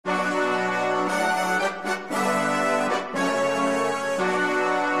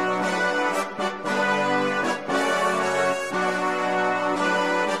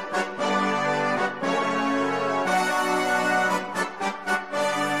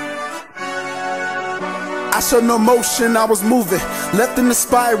showed no motion, I was moving. Left in the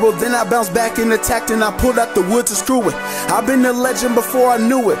spiral, then I bounced back and attacked, and I pulled out the wood to screw it. I've been a legend before I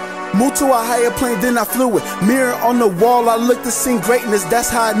knew it. Moved to a higher plane, then I flew it. Mirror on the wall, I looked to see greatness. That's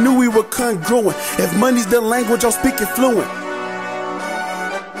how I knew we were congruent. If money's the language, I'm speaking fluent.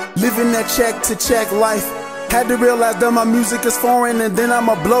 Living that check to check life. Had to realize that my music is foreign, and then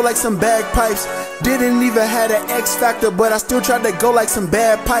I'ma blow like some bagpipes. Didn't even have an X factor, but I still tried to go like some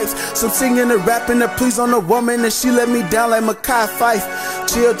bad pipes. Some singing and rapping to please on a woman, and she let me down like Mackay Fife.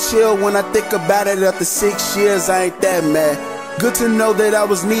 Chill, when I think about it, after 6 years, I ain't that mad. Good to know that I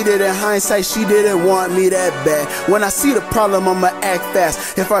was needed. In hindsight, she didn't want me that bad. When I see the problem, I'ma act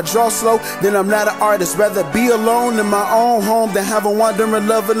fast. If I draw slow, then I'm not an artist. Rather be alone in my own home than have a wandering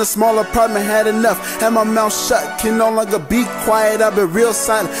love in a small apartment. Had enough, had my mouth shut, can no longer be quiet. I've been real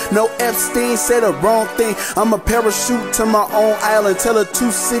silent, no Epstein, say the wrong thing. I'm a parachute to my own island. Tell her 2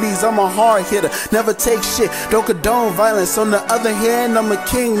 cities, I'm a hard hitter. Never take shit, don't condone violence. On the other hand, I'm a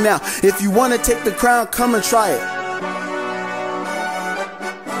king now. If you wanna take the crown, come and try it.